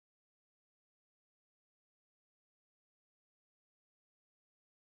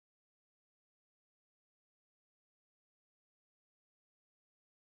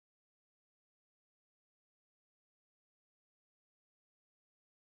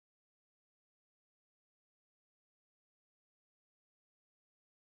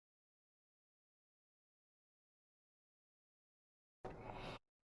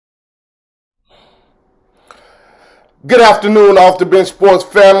Good afternoon, Off the Bench Sports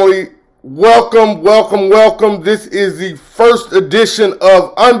family. Welcome, welcome, welcome. This is the first edition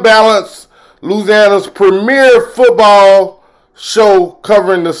of Unbalanced, Louisiana's premier football show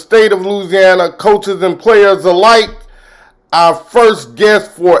covering the state of Louisiana, coaches and players alike. Our first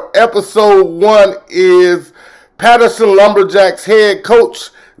guest for episode one is Patterson Lumberjacks head coach,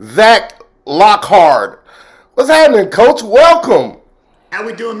 Zach Lochard. What's happening, coach? Welcome. How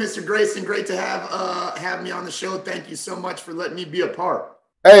we doing, Mr. Grayson? Great to have me on the show. Thank you so much for letting me be a part.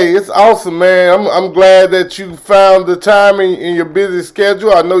 Hey, it's awesome, man. I'm glad that you found the time in your busy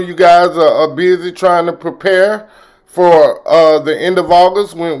schedule. I know you guys are busy trying to prepare for the end of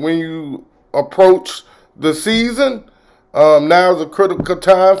August when you approach the season. Now is a critical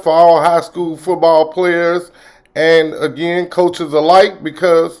time for all high school football players and, again, coaches alike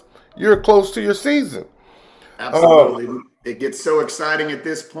because you're close to your season. Uh, Absolutely. It gets so exciting at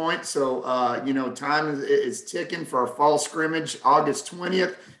this point. So, time is ticking for our fall scrimmage, August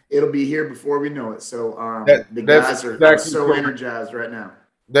 20th. It'll be here before we know it. So, the that's guys are exactly so correct. energized right now.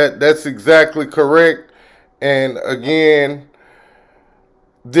 That's exactly correct. And again,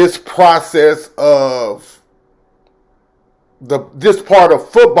 this process of this part of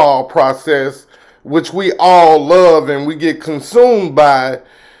football process, which we all love and we get consumed by,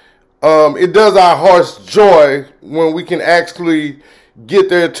 it does our hearts joy when we can actually get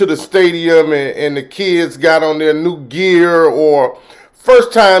there to the stadium and the kids got on their new gear or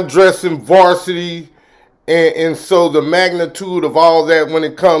first time dressing varsity. And so the magnitude of all that when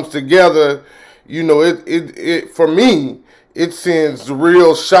it comes together, it for me, it sends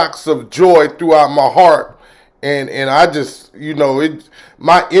real shocks of joy throughout my heart. And I just,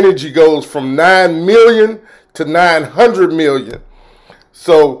 my energy goes from 9 million to 900 million.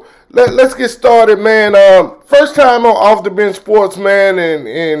 So let's get started, man. First time on Off the Bench Sports, man,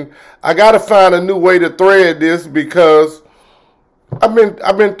 and I gotta find a new way to thread this because I've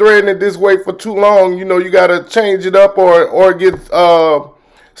been threading it this way for too long. You gotta change it up or it gets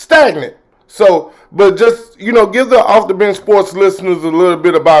stagnant. So, but just give the Off the Bench Sports listeners a little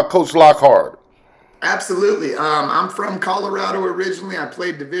bit about Coach Lockhart. Absolutely. I'm from Colorado originally. I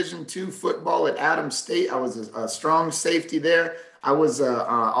played Division II football at Adams State. I was a strong safety there. I was a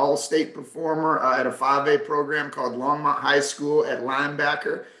all-state performer at a 5A program called Longmont High School at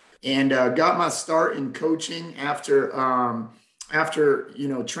linebacker, and got my start in coaching after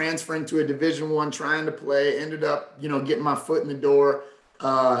transferring to a Division I, trying to play. Ended up getting my foot in the door.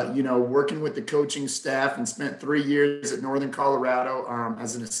 Working with the coaching staff, and spent 3 years at Northern Colorado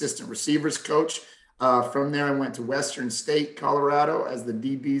as an assistant receivers coach. From there, I went to Western State, Colorado, as the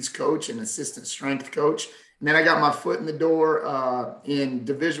DB's coach and assistant strength coach. And then I got my foot in the door in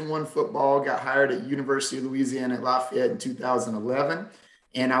Division I football. Got hired at University of Louisiana at Lafayette in 2011,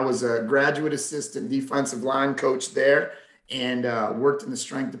 and I was a graduate assistant defensive line coach there, and worked in the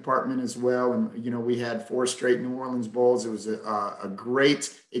strength department as well. And we had 4 straight New Orleans Bowls. It was a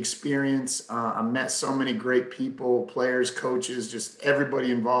great experience. I met so many great people, players, coaches, just everybody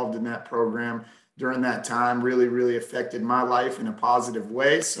involved in that program during that time. Really, really affected my life in a positive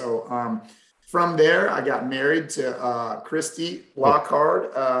way. So from there, I got married to Christy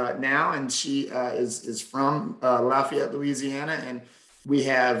Lochard now, and she is from Lafayette, Louisiana, and we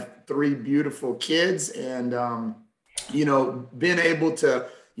have 3 beautiful kids. And been able to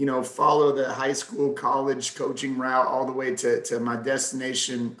follow the high school, college coaching route all the way to my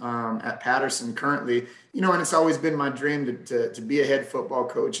destination at Patterson currently. And it's always been my dream to be a head football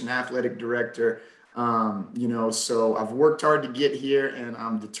coach and athletic director. So I've worked hard to get here, and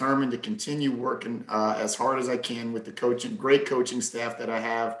I'm determined to continue working as hard as I can with the great coaching staff that I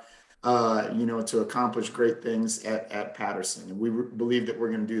have, to accomplish great things at Patterson. And we believe that we're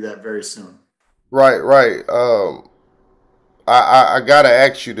going to do that very soon. Right, right. I gotta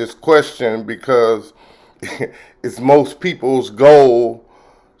ask you this question because it's most people's goal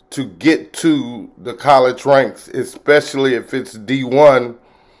to get to the college ranks, especially if it's D1.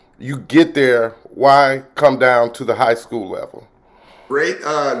 You get there, why come down to the high school level? Great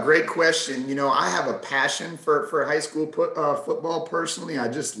question. I have a passion for high school football personally. I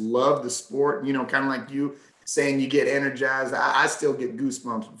just love the sport. Kind of like you saying you get energized. I still get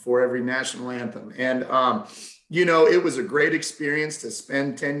goosebumps before every national anthem. And it was a great experience to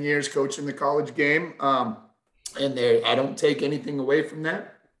spend 10 years coaching the college game. And there, I don't take anything away from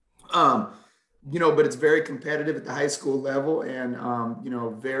that. Um, but it's very competitive at the high school level, and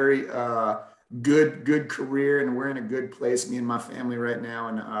very good career, and we're in a good place, me and my family right now,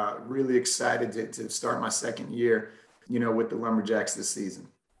 and really excited to start my second year, with the Lumberjacks this season.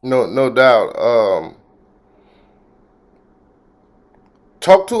 No, no doubt.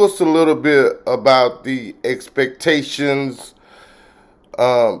 Talk to us a little bit about the expectations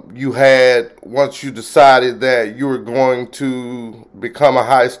you had once you decided that you were going to become a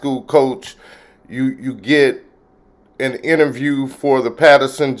high school coach. You get an interview for the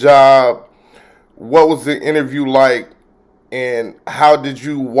Patterson job. What was the interview like, and how did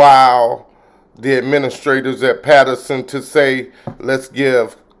you wow the administrators at Patterson to say, let's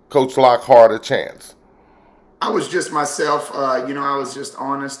give Coach Lochard a chance? I was just myself. I was just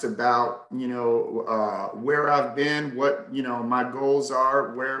honest about, where I've been, what, my goals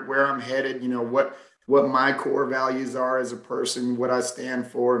are, where I'm headed, what my core values are as a person, what I stand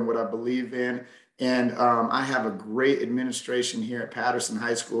for and what I believe in. And I have a great administration here at Patterson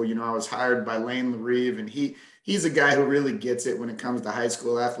High School. I was hired by Lane LaRive, and he's a guy who really gets it when it comes to high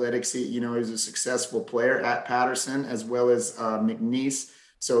school athletics. He's a successful player at Patterson as well as McNeese.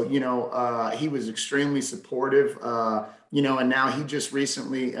 So, he was extremely supportive, and now he just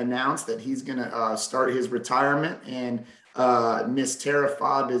recently announced that he's going to start his retirement. And Miss Tara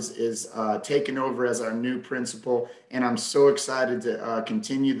Fobb is taking over as our new principal. And I'm so excited to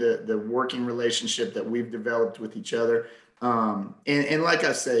continue the working relationship that we've developed with each other. And like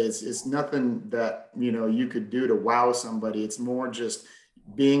I say, it's nothing that, you could do to wow somebody. It's more just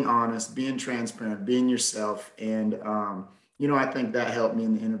being honest, being transparent, being yourself. And, I think that helped me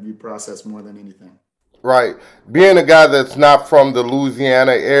in the interview process more than anything. Right. Being a guy that's not from the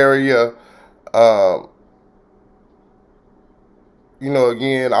Louisiana area, um,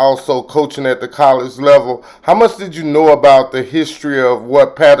 again, also coaching at the college level, how much did you know about the history of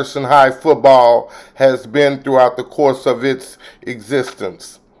what Patterson High football has been throughout the course of its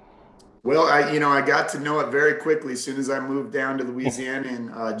existence? Well, I got to know it very quickly. As soon as I moved down to Louisiana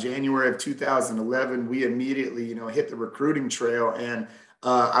in January of 2011, we immediately, hit the recruiting trail. And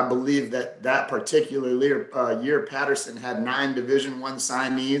I believe that particular year, Patterson had 9 Division I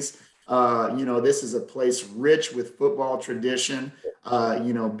signees. This is a place rich with football tradition.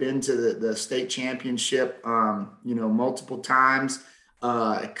 Been to the state championship, multiple times.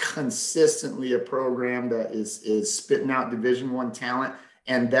 Consistently a program that is spitting out Division I talent,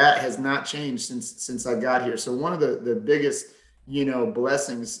 and that has not changed since I got here. So one of the biggest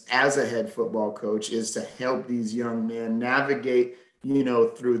blessings as a head football coach is to help these young men navigate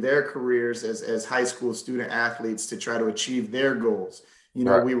through their careers as high school student athletes to try to achieve their goals.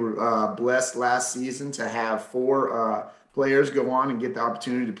 Right. We were blessed last season to have 4 players go on and get the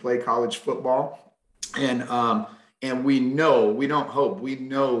opportunity to play college football. And we know, we don't hope, we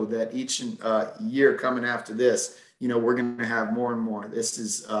know that each year coming after this, we're going to have more and more. This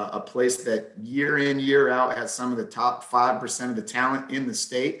is a place that year in, year out has some of the top 5% of the talent in the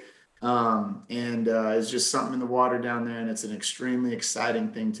state. And it's just something in the water down there. And it's an extremely exciting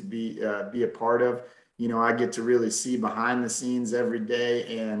thing to be a part of. I get to really see behind the scenes every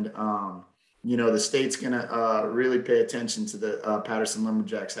day. And, the state's going to really pay attention to the Patterson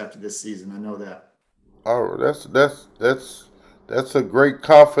Lumberjacks after this season. I know that. Oh, that's a great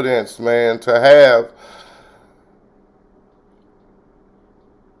confidence, man, to have.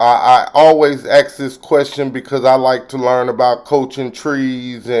 I always ask this question because I like to learn about coaching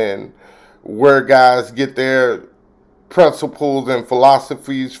trees and where guys get their principles and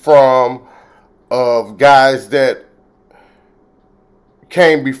philosophies from, of guys that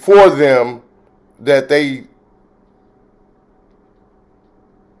came before them that they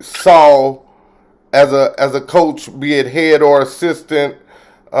saw as a coach, be it head or assistant.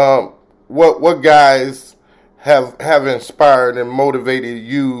 Um, what guys have inspired and motivated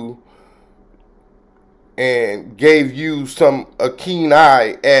you and gave you a keen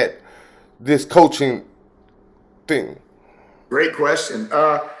eye at this coaching thing? Great question.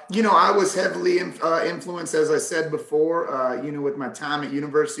 I was heavily influenced, as I said before, with my time at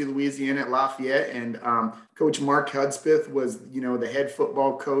University of Louisiana at Lafayette, and Coach Mark Hudspeth was, the head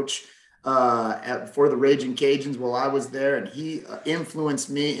football coach for the Raging Cajuns while I was there, and he influenced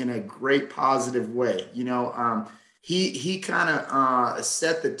me in a great positive way. He kind of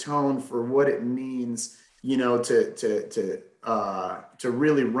set the tone for what it means, to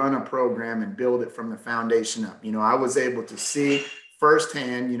really run a program and build it from the foundation up. I was able to see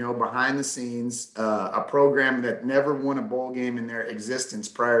firsthand, behind the scenes, a program that never won a bowl game in their existence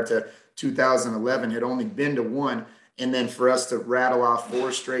prior to 2011, had only been to one. And then for us to rattle off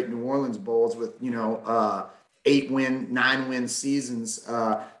 4 straight New Orleans bowls with, 8-win, 9-win seasons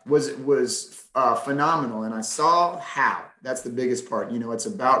was phenomenal. And I saw how. That's the biggest part. It's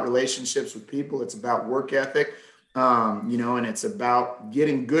about relationships with people. It's about work ethic. And it's about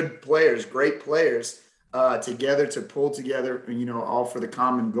getting good players, great players, together to pull together, all for the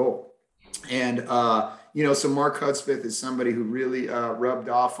common goal. And, So Mark Hudspeth is somebody who really rubbed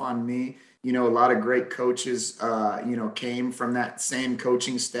off on me. A lot of great coaches, came from that same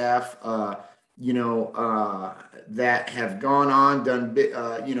coaching staff, that have gone on, done,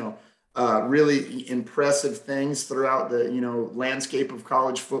 really impressive things throughout the, landscape of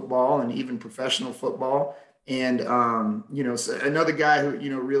college football and even professional football. And, so another guy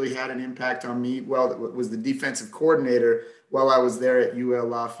who, really had an impact on me, well, was the defensive coordinator while I was there at UL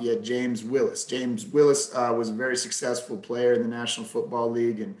Lafayette, James Willis. James Willis was a very successful player in the National Football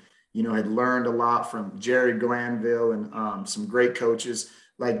League, and, had learned a lot from Jerry Glanville and some great coaches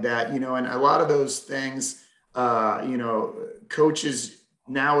like that, and a lot of those things, coaches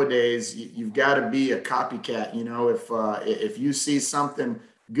nowadays, you've got to be a copycat. If you see something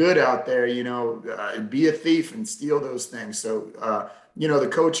good out there, be a thief and steal those things. So, the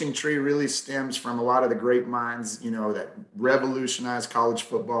coaching tree really stems from a lot of the great minds, that revolutionized college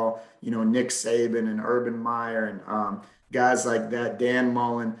football, Nick Saban and Urban Meyer and guys like that, Dan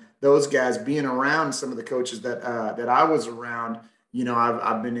Mullen, those guys. Being around some of the coaches that I was around,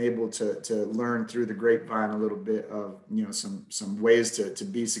 I've been able to learn through the grapevine a little bit of, some ways to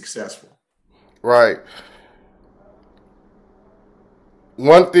be successful. Right.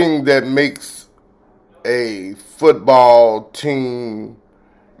 One thing that makes a football team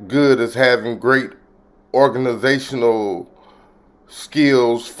good is having great organizational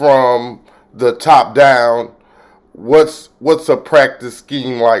skills from the top down. What's a practice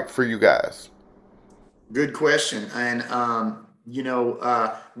scheme like for you guys? Good question. And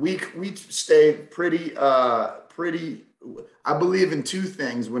we stay pretty. I believe in two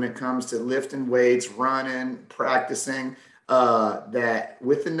things when it comes to lifting weights, running, practicing. That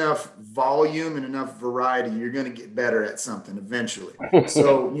with enough volume and enough variety, you're going to get better at something eventually.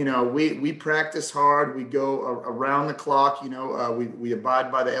 So we practice hard. We go around the clock. We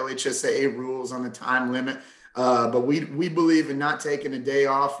abide by the LHSAA rules on the time limit. But we believe in not taking a day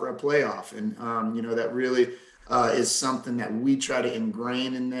off for a playoff, and that really is something that we try to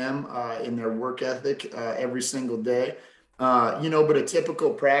ingrain in them, in their work ethic, every single day. But a typical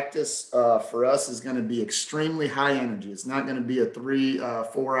practice for us is going to be extremely high energy. It's not going to be a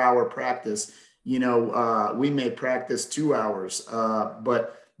 3-4 hour practice. We may practice 2 hours,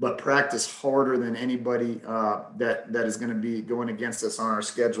 but practice harder than anybody that is going to be going against us on our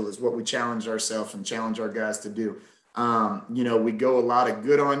schedule is what we challenge ourselves and challenge our guys to do. We go a lot of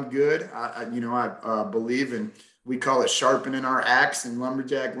good on good. I believe in, we call it sharpening our axe in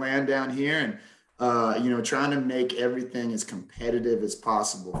lumberjack land down here, and trying to make everything as competitive as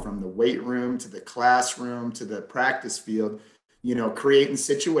possible, from the weight room to the classroom to the practice field, creating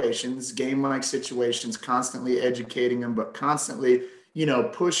situations, game-like situations, constantly educating them, but constantly,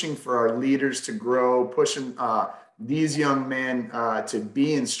 pushing for our leaders to grow, pushing these young men to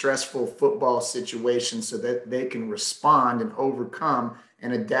be in stressful football situations so that they can respond and overcome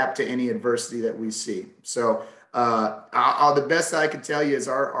and adapt to any adversity that we see. So, the best I can tell you is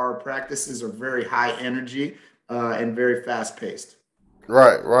our practices are very high energy and very fast paced.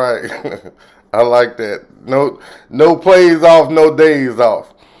 Right, right. I like that. No plays off, no days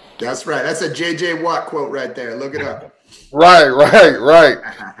off. That's right. That's a J.J. Watt quote right there. Look it up. Right, right, right.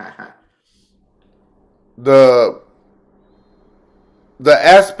 The the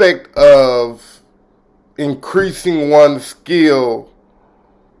aspect of increasing one's skill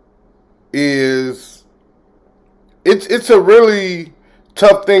is it's a really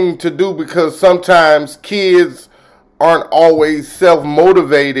tough thing to do because sometimes kids aren't always self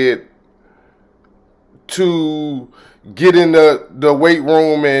motivated to get in the weight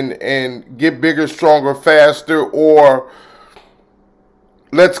room and get bigger, stronger, faster, or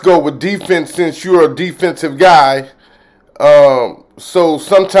let's go with defense since you're a defensive guy. So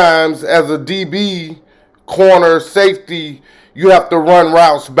sometimes as a DB, corner, safety, you have to run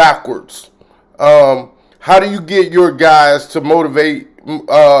routes backwards. How do you get your guys to motivate,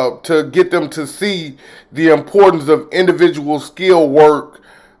 to get them to see the importance of individual skill work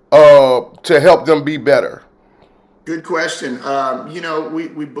to help them be better? Good question.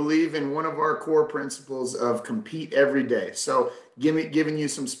 We believe in one of our core principles of compete every day. So, giving you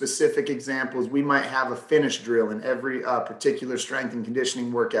some specific examples, we might have a finish drill in every particular strength and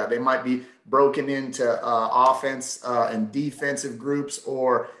conditioning workout. They might be broken into offense and defensive groups,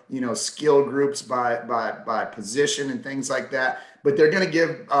 or skill groups by position and things like that. But they're going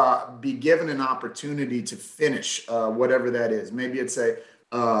to be given an opportunity to finish whatever that is. Maybe it's a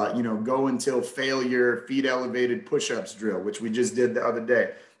go until failure, feet elevated push-ups drill, which we just did the other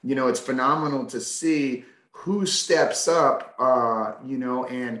day. It's phenomenal to see who steps up,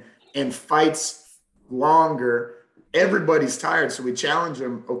 and fights longer. Everybody's tired, so we challenge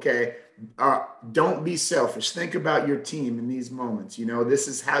them. Okay, don't be selfish. Think about your team in these moments. This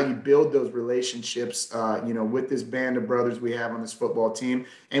is how you build those relationships, with this band of brothers we have on this football team.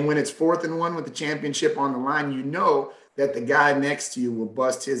 And when it's 4th and 1 with the championship on the line, you know that the guy next to you will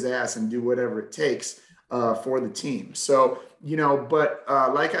bust his ass and do whatever it takes for the team. So, but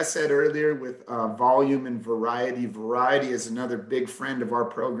like I said earlier, with volume and variety is another big friend of our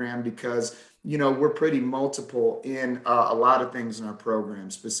program because we're pretty multiple in a lot of things in our program,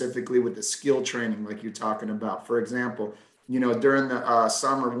 specifically with the skill training, like you're talking about. For example, during the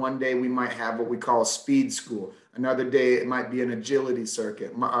summer, one day we might have what we call a speed school. Another day it might be an agility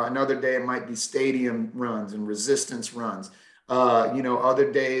circuit. Another day it might be stadium runs and resistance runs.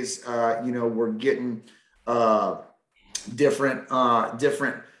 Other days, we're getting different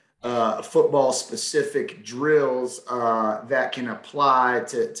football specific drills that can apply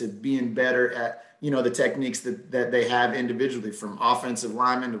to being better at the techniques that they have individually, from offensive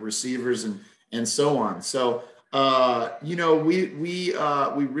linemen to receivers and so on. So we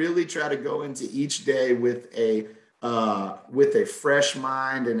really try to go into each day with a fresh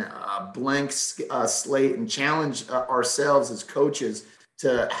mind and a blank slate, and challenge ourselves as coaches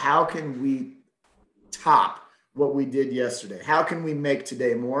to how can we top what we did yesterday? How can we make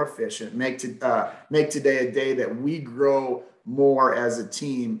today more efficient? Make today a day that we grow more as a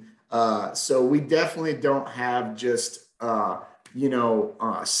team. So we definitely don't have just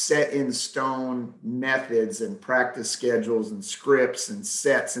set in stone methods and practice schedules and scripts and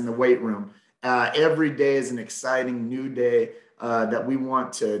sets in the weight room. Every day is an exciting new day that we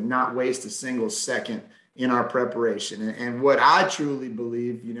want to not waste a single second in our preparation. And what I truly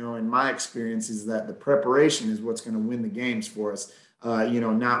believe, in my experience, is that the preparation is what's going to win the games for us,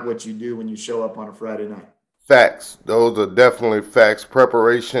 not what you do when you show up on a Friday night. Facts. Those are definitely facts.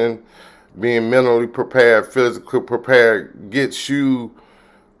 Preparation, being mentally prepared, physically prepared, gets you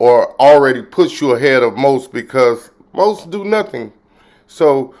or already puts you ahead of most, because most do nothing.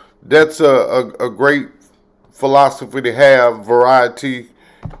 So that's a great philosophy to have, variety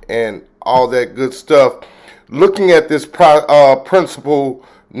and all that good stuff. Looking at this principle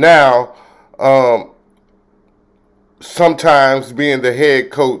now, sometimes being the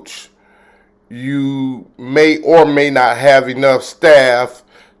head coach, you may or may not have enough staff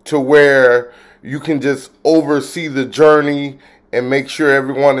to where you can just oversee the journey and make sure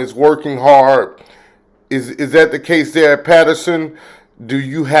everyone is working hard. Is that the case there at Patterson? Do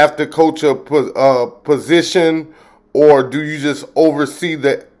you have to coach a position, or do you just oversee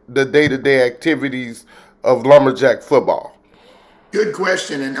the day-to-day activities of lumberjack football? Good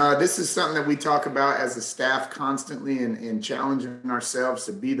question. And this is something that we talk about as a staff constantly, and challenging ourselves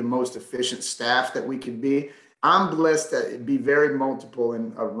to be the most efficient staff that we could be. I'm blessed to be very multiple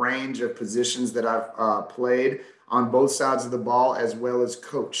in a range of positions that I've played on both sides of the ball, as well as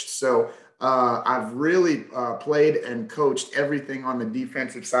coached. So I've really played and coached everything on the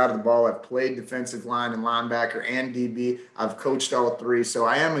defensive side of the ball. I've played defensive line and linebacker and DB. I've coached all three. So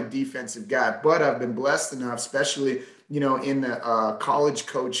I am a defensive guy, but I've been blessed enough, especially in the college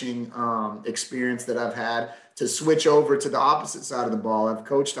coaching experience that I've had, to switch over to the opposite side of the ball. I've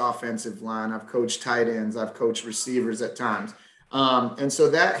coached offensive line, I've coached tight ends, I've coached receivers at times. And so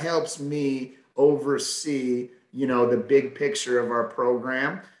that helps me oversee, the big picture of our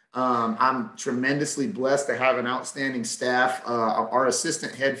program. I'm tremendously blessed to have an outstanding staff. Our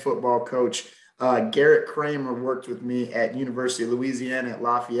assistant head football coach, Garrett Kramer, worked with me at University of Louisiana at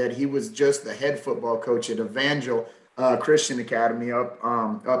Lafayette. He was just the head football coach at Evangel Christian Academy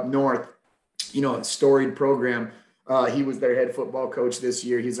up north, a storied program. He was their head football coach this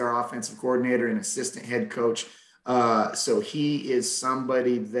year. He's our offensive coordinator and assistant head coach. So he is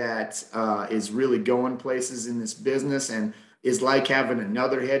somebody that is really going places in this business, and is like having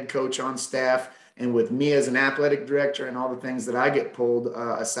another head coach on staff. And with me as an athletic director and all the things that I get pulled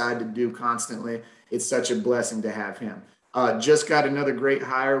aside to do constantly, it's such a blessing to have him. Just got another great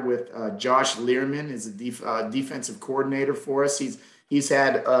hire with Josh Learman, is a defensive coordinator for us. He's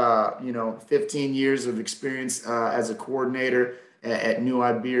had 15 years of experience as a coordinator at New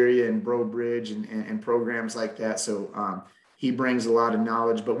Iberia and Bro Bridge and programs like that. So he brings a lot of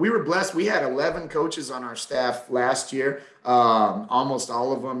knowledge. But we were blessed. We had 11 coaches on our staff last year. Almost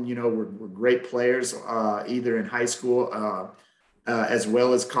all of them, were great players, either in high school as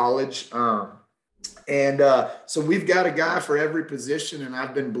well as college. So we've got a guy for every position, and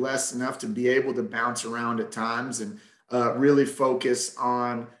I've been blessed enough to be able to bounce around at times and really focus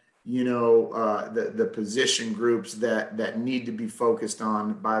on, the position groups that need to be focused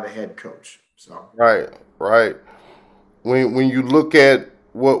on by the head coach. So Right, right. When you look at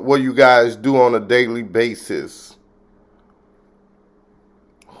what you guys do on a daily basis,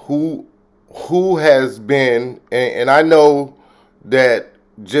 who who has been, and I know that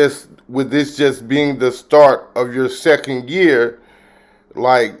just with this just being the start of your second year,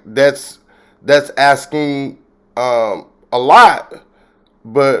 like that's asking a lot.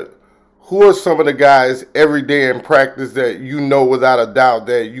 But who are some of the guys every day in practice that you know without a doubt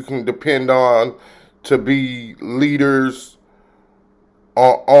that you can depend on to be leaders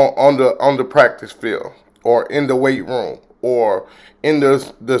on the practice field or in the weight room or in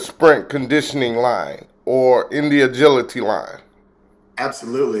the sprint conditioning line or in the agility line?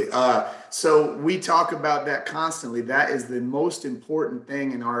 Absolutely. So we talk about that constantly. That is the most important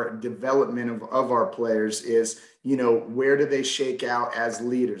thing in our development of our players is, where do they shake out as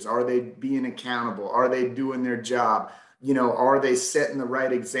leaders? Are they being accountable? Are they doing their job? Are they setting the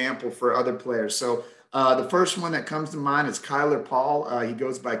right example for other players? So the first one that comes to mind is Kyler Paul. He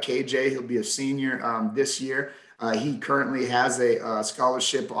goes by KJ. He'll be a senior this year. He currently has a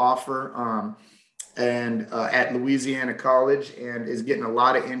scholarship offer. And at Louisiana College, and is getting a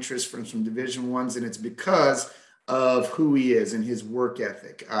lot of interest from some Division Ones, and it's because of who he is and his work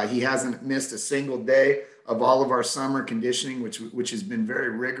ethic. He hasn't missed a single day of all of our summer conditioning, which has been very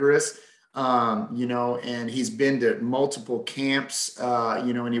rigorous. And he's been to multiple camps.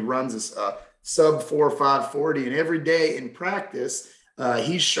 And he runs a sub 4.540, and every day in practice,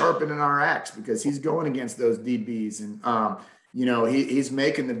 he's sharpening our axe because he's going against those DBs and. He's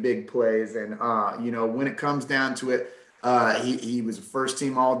making the big plays. And, when it comes down to it, he was a first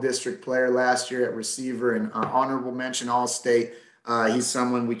team all district player last year at receiver and honorable mention all state. He's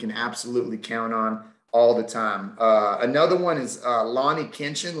someone we can absolutely count on all the time. Another one is Lonnie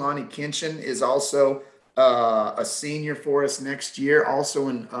Kinchin. Lonnie Kinchin is also a senior for us next year, also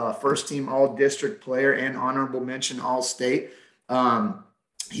in first team all district player and honorable mention all state.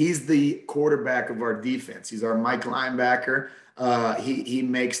 He's the quarterback of our defense. He's our Mike linebacker. He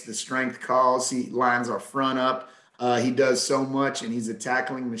makes the strength calls. He lines our front up. He does so much, and he's a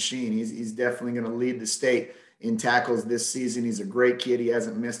tackling machine. He's definitely going to lead the state in tackles this season. He's a great kid. He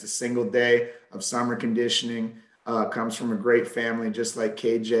hasn't missed a single day of summer conditioning. Comes from a great family, just like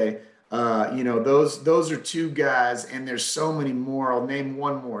KJ. Those are two guys, and there's so many more. I'll name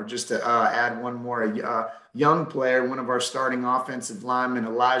one more just to add one more. A young player, one of our starting offensive linemen,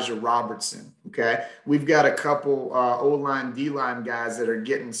 Elijah Robertson. Okay, we've got a couple O-line, D-line guys that are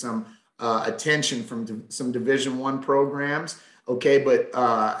getting some attention from some Division One programs. Okay, but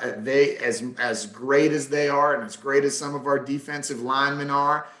they, as great as they are, and as great as some of our defensive linemen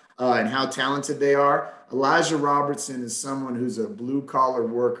are, and how talented they are, Elijah Robertson is someone who's a blue collar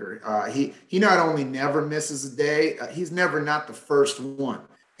worker. He not only never misses a day, he's never not the first one.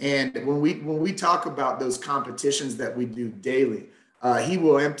 And when we talk about those competitions that we do daily, he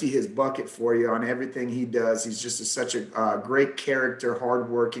will empty his bucket for you on everything he does. He's just such a great character,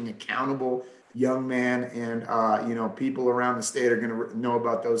 hardworking, accountable young man. And people around the state are going to know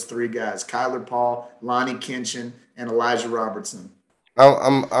about those three guys: Kyler Paul, Lonnie Kinchin, and Elijah Robertson.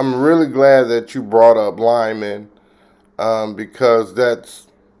 I'm really glad that you brought up linemen, because that's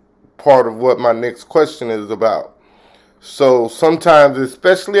part of what my next question is about. So sometimes,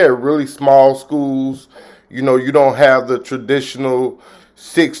 especially at really small schools, you don't have the traditional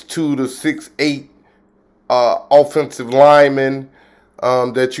 6'2" to 6'8" offensive lineman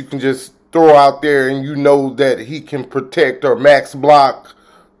that you can just throw out there and you know that he can protect or max block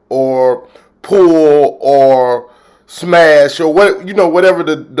or pull or smash or whatever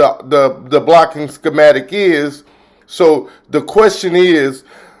the blocking schematic is. So the question is,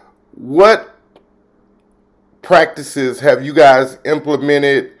 what practices have you guys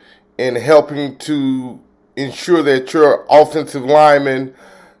implemented in helping to ensure that your offensive linemen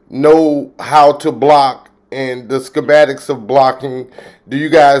know how to block and the schematics of blocking? Do you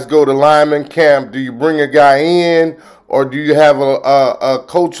guys go to lineman camp? Do you bring a guy in, or do you have a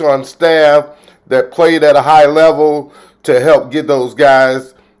coach on staff that played at a high level to help get those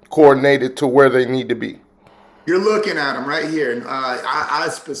guys coordinated to where they need to be? You're looking at them right here. And I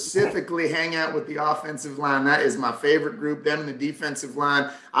specifically hang out with the offensive line. That is my favorite group. Them and the defensive line.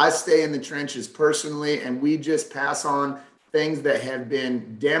 I stay in the trenches personally, and we just pass on things that have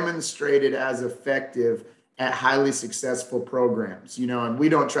been demonstrated as effective at highly successful programs. And we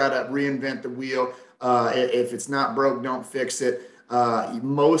don't try to reinvent the wheel. If it's not broke, don't fix it.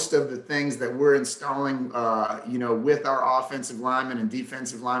 Most of the things that we're installing, with our offensive linemen and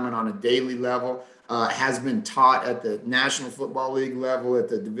defensive linemen on a daily level, has been taught at the National Football League level, at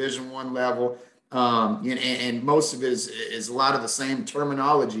the Division One level, and most of it is a lot of the same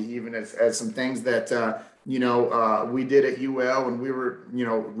terminology, even as some things that we did at UL when we were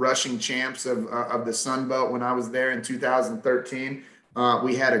rushing champs of the Sun Belt when I was there in 2013.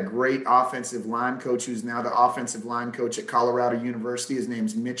 We had a great offensive line coach who's now the offensive line coach at Colorado University. His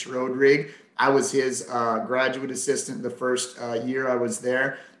name's Mitch Rodrigue. I was his graduate assistant the first year I was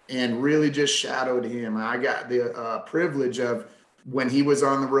there and really just shadowed him. I got the privilege of, when he was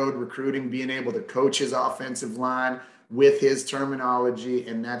on the road recruiting, being able to coach his offensive line with his terminology,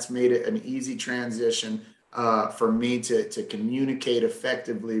 and that's made it an easy transition for me to communicate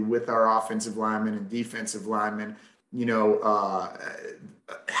effectively with our offensive linemen and defensive linemen, you know,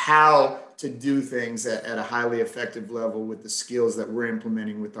 how to do things at a highly effective level with the skills that we're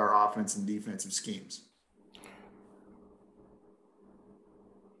implementing with our offense and defensive schemes.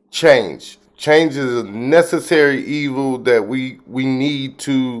 Change is a necessary evil that we need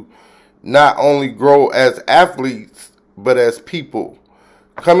to not only grow as athletes but as people.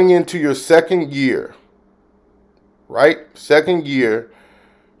 Coming into your second year, right? Second year,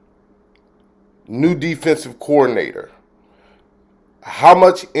 new defensive coordinator. How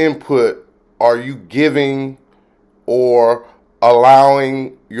much input are you giving or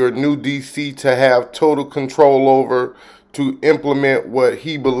allowing your new DC to have total control over to implement what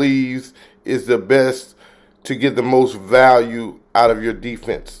he believes is the best to get the most value out of your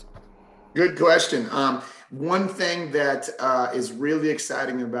defense? Good question. One thing that is really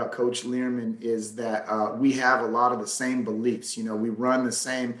exciting about Coach Learman is that we have a lot of the same beliefs. You know, we run the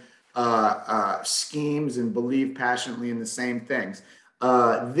same schemes and believe passionately in the same things.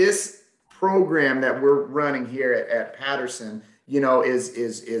 This program that we're running here at Patterson, you know,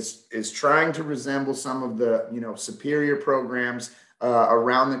 is trying to resemble some of the, you know, superior programs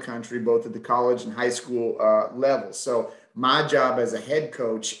around the country, both at the college and high school level. So my job as a head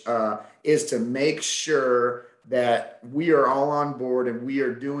coach is to make sure that we are all on board and we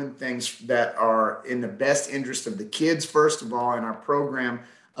are doing things that are in the best interest of the kids, first of all, and our program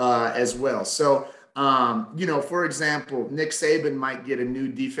as well. So, you know, for example, Nick Saban might get a new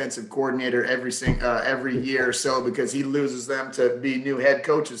defensive coordinator every year or so because he loses them to be new head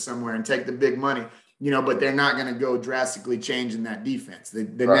coaches somewhere and take the big money. You know, but they're not going to go drastically changing that defense. The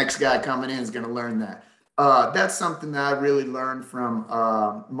Right. next guy coming in is going to learn that. That's something that I really learned from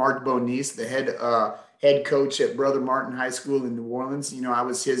Mark Bonice, the head coach at Brother Martin High School in New Orleans. You know, I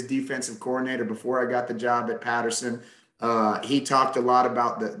was his defensive coordinator before I got the job at Patterson. He talked a lot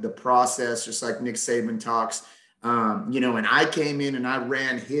about the process, just like Nick Saban talks. You know, and I came in and I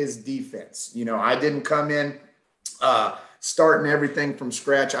ran his defense. You know, I didn't come in starting everything from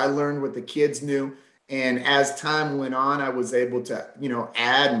scratch. I learned what the kids knew. And as time went on, I was able to, you know,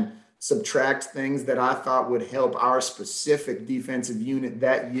 add and subtract things that I thought would help our specific defensive unit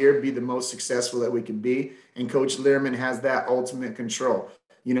that year be the most successful that we could be. And Coach Learman has that ultimate control.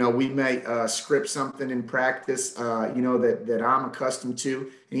 You know, we may script something in practice, you know, that I'm accustomed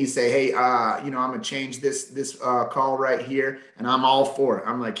to, and he say, "Hey, you know, I'm gonna change this call right here," and I'm all for it.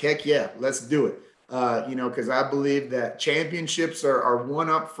 I'm like, "Heck yeah, let's do it." You know, because I believe that championships are won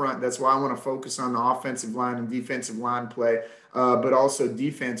up front. That's why I want to focus on the offensive line and defensive line play, but also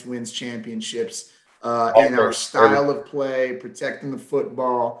defense wins championships in our style of play, protecting the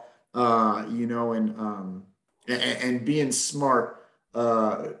football, you know, and being smart,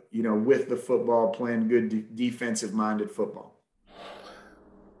 you know, with the football, playing good defensive minded football.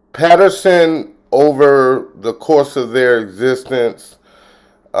 Patterson, over the course of their existence,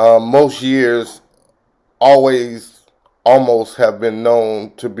 most years always almost have been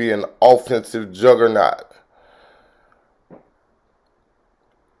known to be an offensive juggernaut.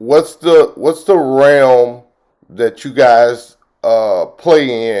 What's the realm that you guys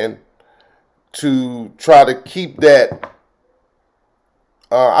play in to try to keep that?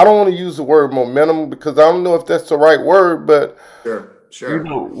 I don't want to use the word momentum because I don't know if that's the right word, but Sure, you sure.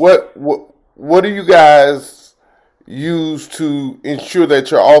 know what do you guys use to ensure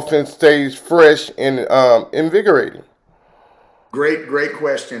that your offense stays fresh and invigorating? Great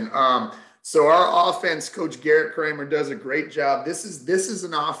question. So our offense, Coach Garrett Kramer does a great job. This is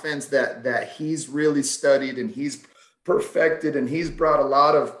an offense that he's really studied and he's perfected, and he's brought a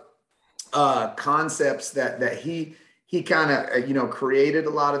lot of concepts that he kind of you know, created a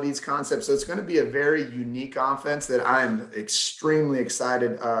lot of these concepts. So it's going to be a very unique offense that I am extremely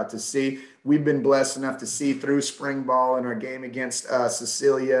excited to see. We've been blessed enough to see through spring ball in our game against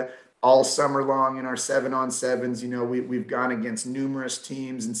Cecilia all summer long in our 7-on-7s. You know, we've gone against numerous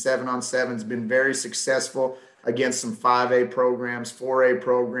teams, and 7-on-7s been very successful against some 5A programs, 4A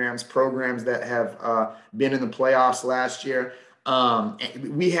programs that have been in the playoffs last year.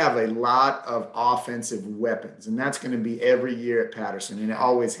 We have a lot of offensive weapons, and that's going to be every year at Patterson, and it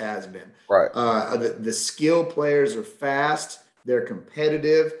always has been. Right. The skill players are fast, they're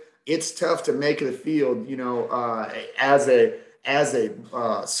competitive. It's tough to make the field, you know, as a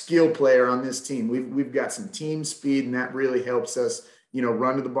skill player on this team. We've got some team speed, and that really helps us,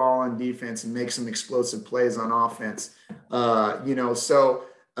 run to the ball on defense and make some explosive plays on offense. So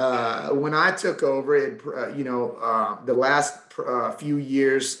when I took over, the last few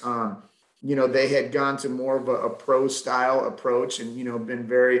years, they had gone to more of a pro style approach and, been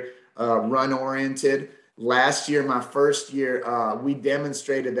very run oriented. Last year, my first year, we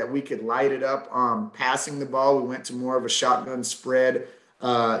demonstrated that we could light it up passing the ball. We went to more of a shotgun spread,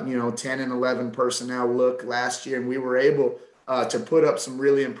 10 and 11 personnel look last year, and we were able to put up some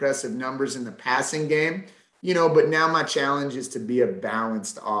really impressive numbers in the passing game. But now my challenge is to be a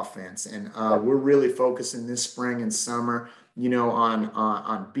balanced offense, and we're really focusing this spring and summer,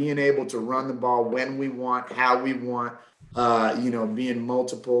 on being able to run the ball when we want, how we want, being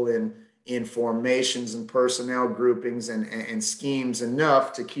multiple in formations and personnel groupings and schemes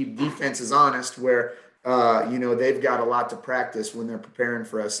enough to keep defenses honest where, they've got a lot to practice when they're preparing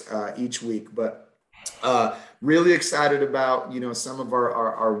for us each week. But really excited about, some of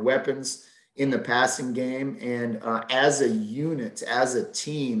our weapons in the passing game. And as a unit, as a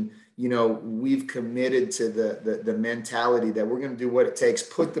team, we've committed to the mentality that we're going to do what it takes,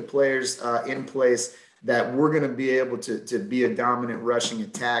 put the players in place that we're going to be able to be a dominant rushing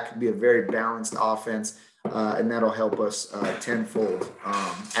attack, be a very balanced offense, and that'll help us tenfold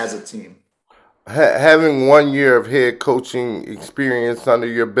as a team. Having 1 year of head coaching experience under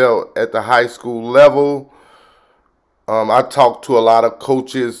your belt at the high school level, I talk to a lot of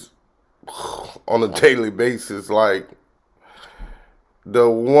coaches on a daily basis. Like, the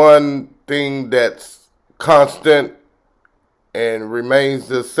one thing that's constant and remains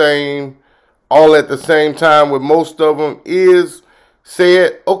the same all at the same time with most of them is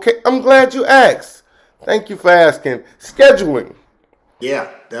said, okay, I'm glad you asked. Thank you for asking. Scheduling. Yeah,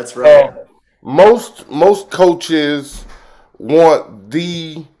 that's right. Most coaches want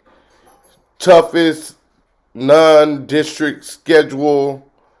the toughest non-district schedule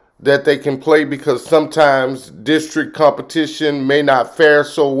that they can play because sometimes district competition may not fare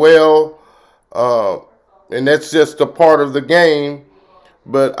so well, and that's just a part of the game.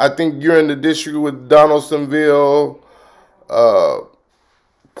 But I think you're in the district with Donaldsonville, uh,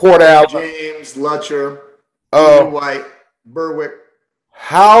 Port St. Allen. James, Lochard, Ely Uh, White, Berwick.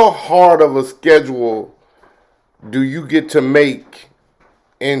 how hard of a schedule do you get to make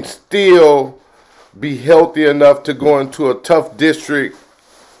and still be healthy enough to go into a tough district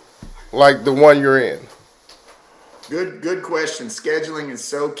like the one you're in? Good question. Scheduling is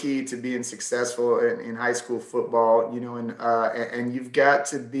so key to being successful in high school football, and you've got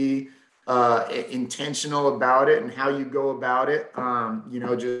to be intentional about it and how you go about it.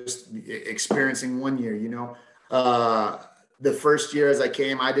 Just experiencing 1 year, the first year as I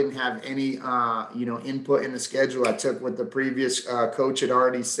came, I didn't have any, input in the schedule. I took what the previous coach had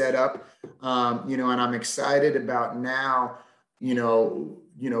already set up, and I'm excited about now,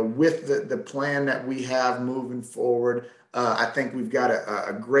 with the plan that we have moving forward. I think we've got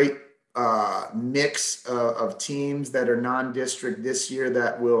a great mix of teams that are non-district this year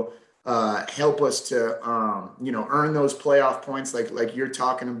that will help us to, earn those playoff points like you're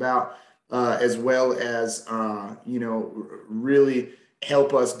talking about, as well as, really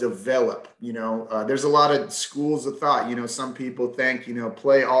help us develop. There's a lot of schools of thought. Some people think,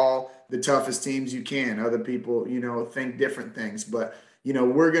 play all the toughest teams you can. Other people, think different things. But,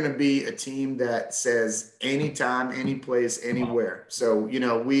 we're going to be a team that says anytime, any place, anywhere. So,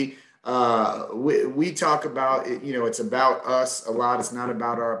 we talk about it, it's about us a lot. It's not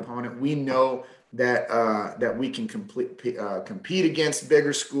about our opponent. We know that we can compete against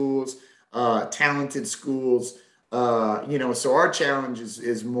bigger schools, talented schools. So our challenge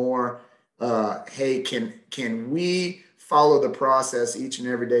is more, hey, can we follow the process each and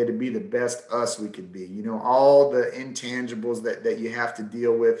every day to be the best us we could be? All the intangibles that you have to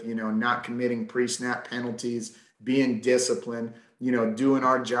deal with, not committing pre-snap penalties, being disciplined, doing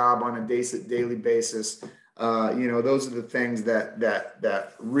our job on a daily basis. Those are the things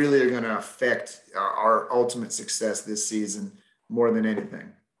that really are going to affect our ultimate success this season more than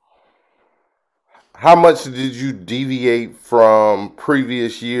anything. How much did you deviate from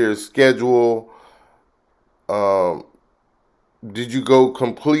previous year's schedule? Um, did you go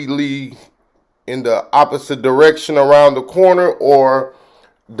completely in the opposite direction around the corner, or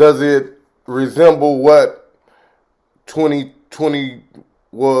does it resemble what 2020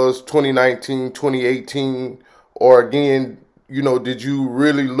 was, 2019, 2018? Or again, did you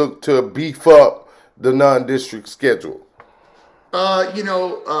really look to beef up the non-district schedule?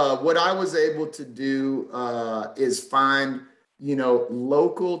 What I was able to do is find,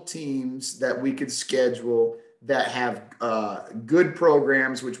 local teams that we could schedule that have good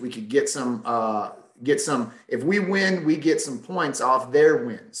programs, which we could get some. If we win, we get some points off their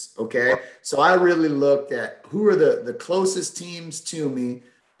wins. Okay, so I really looked at who are the closest teams to me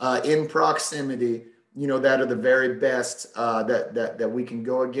in proximity. That are the very best that we can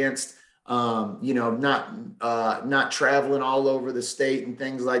go against. Not traveling all over the state and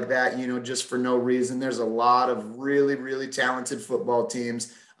things like that, just for no reason. There's a lot of really, really talented football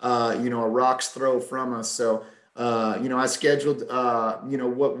teams, a rock's throw from us. So, I scheduled,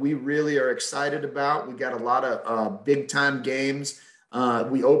 what we really are excited about. We got a lot of big time games.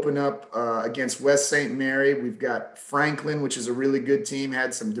 We open up against West St. Mary. We've got Franklin, which is a really good team,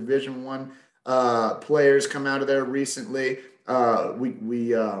 had some Division I players come out of there recently.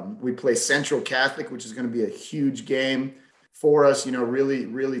 We play Central Catholic, which is going to be a huge game for us. Really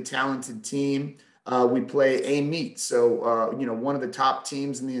really talented team. We play Amite, so one of the top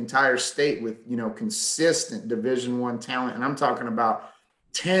teams in the entire state with consistent Division I talent, and I'm talking about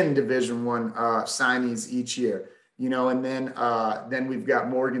 10 Division I signees each year. And then we've got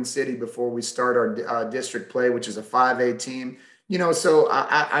Morgan City before we start our district play, which is a 5A team. So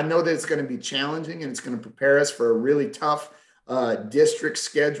I know that it's going to be challenging and it's going to prepare us for a really tough district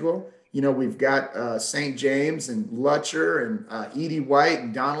schedule. We've got St. James and Lochard and Edie White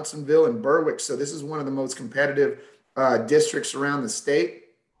and Donaldsonville and Berwick. So this is one of the most competitive districts around the state.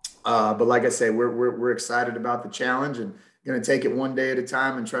 But like I say, we're excited about the challenge and going to take it one day at a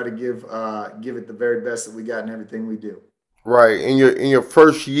time and try to give it the very best that we got in everything we do. Right. In your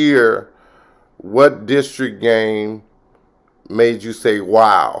first year, what district game made you say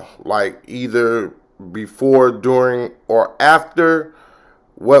wow? Like either before, during, or after?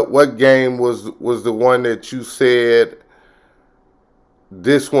 What game was the one that you said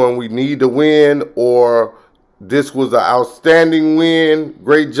this one we need to win, or this was an outstanding win?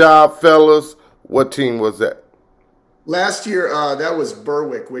 Great job, fellas. What team was that? Last year, that was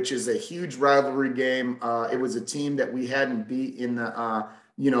Berwick, which is a huge rivalry game. It was a team that we hadn't beat in the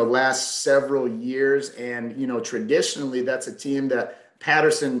last several years, and traditionally that's a team that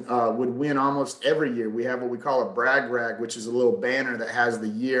Patterson would win almost every year. We have what we call a brag rag, which is a little banner that has the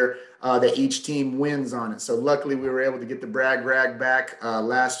year that each team wins on it. So luckily we were able to get the brag rag back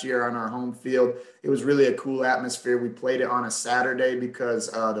last year on our home field. It was really a cool atmosphere. We played it on a Saturday because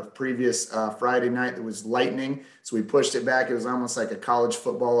the previous Friday night there was lightning. So we pushed it back. It was almost like a college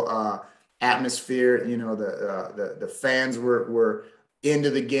football atmosphere. The fans were into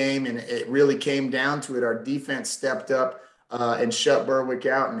the game, and it really came down to it. Our defense stepped up and shut Berwick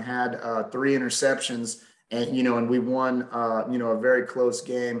out and had 3 interceptions, and we won a very close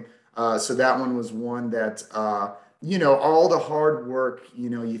game. So that one was one that all the hard work,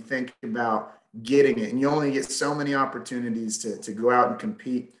 you think about getting it, and you only get so many opportunities to go out and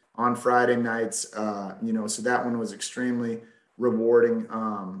compete on Friday nights. So that one was extremely rewarding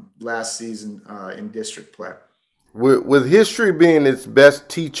last season in district play. With history being its best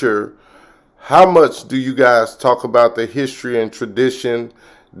teacher, how much do you guys talk about the history and tradition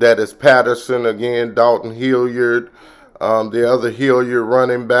that is Patterson, again, Dalton Hilliard, the other Hilliard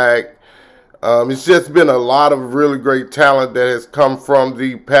running back? It's just been a lot of really great talent that has come from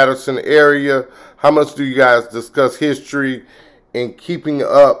the Patterson area. How much do you guys discuss history and keeping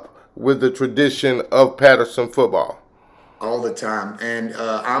up with the tradition of Patterson football? All the time, and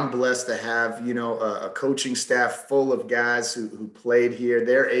I'm blessed to have a coaching staff full of guys who played here.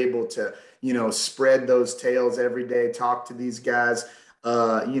 They're able to spread those tales every day, talk to these guys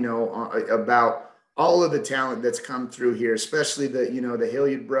about all of the talent that's come through here, especially the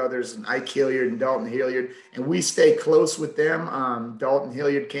Hilliard brothers and Ike Hilliard and Dalton Hilliard, and we stay close with them. Dalton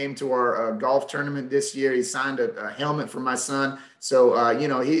Hilliard came to our golf tournament this year. He signed a helmet for my son, so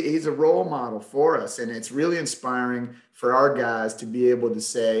he's a role model for us, and it's really inspiring for our guys to be able to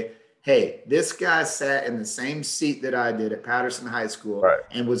say, hey, this guy sat in the same seat that I did at Patterson High School, Right.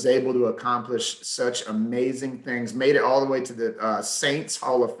 and was able to accomplish such amazing things, made it all the way to the Saints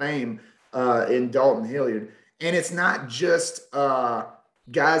Hall of Fame in Dalton Hilliard. And it's not just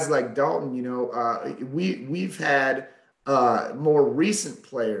guys like Dalton. We've had more recent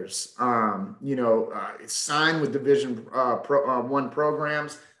players, sign with Division One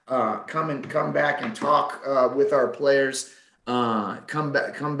programs, come back and talk with our players. Come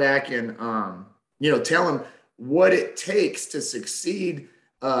back and tell them what it takes to succeed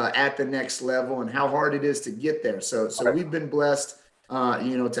at the next level and how hard it is to get there. So we've been blessed,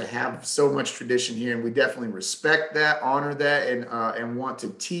 to have so much tradition here, and we definitely respect that, honor that, and want to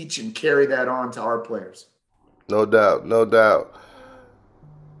teach and carry that on to our players. No doubt, no doubt.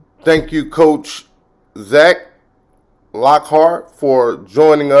 Thank you, Coach Zach Lochard, for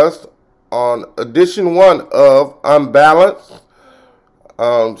joining us on edition 1 of Unbalanced.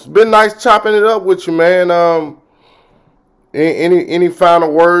 It's been nice chopping it up with you, man. Any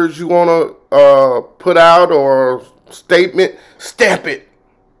final words you want to put out or statement? Stamp it.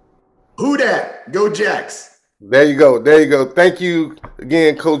 Who dat? Go Jacks. There you go. There you go. Thank you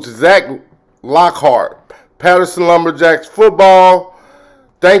again, Coach Zach Lochard, Patterson Lumberjacks football.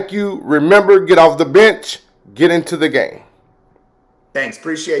 Thank you. Remember, get off the bench, get into the game. Thanks.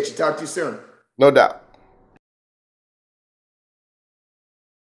 Appreciate you. Talk to you soon. No doubt.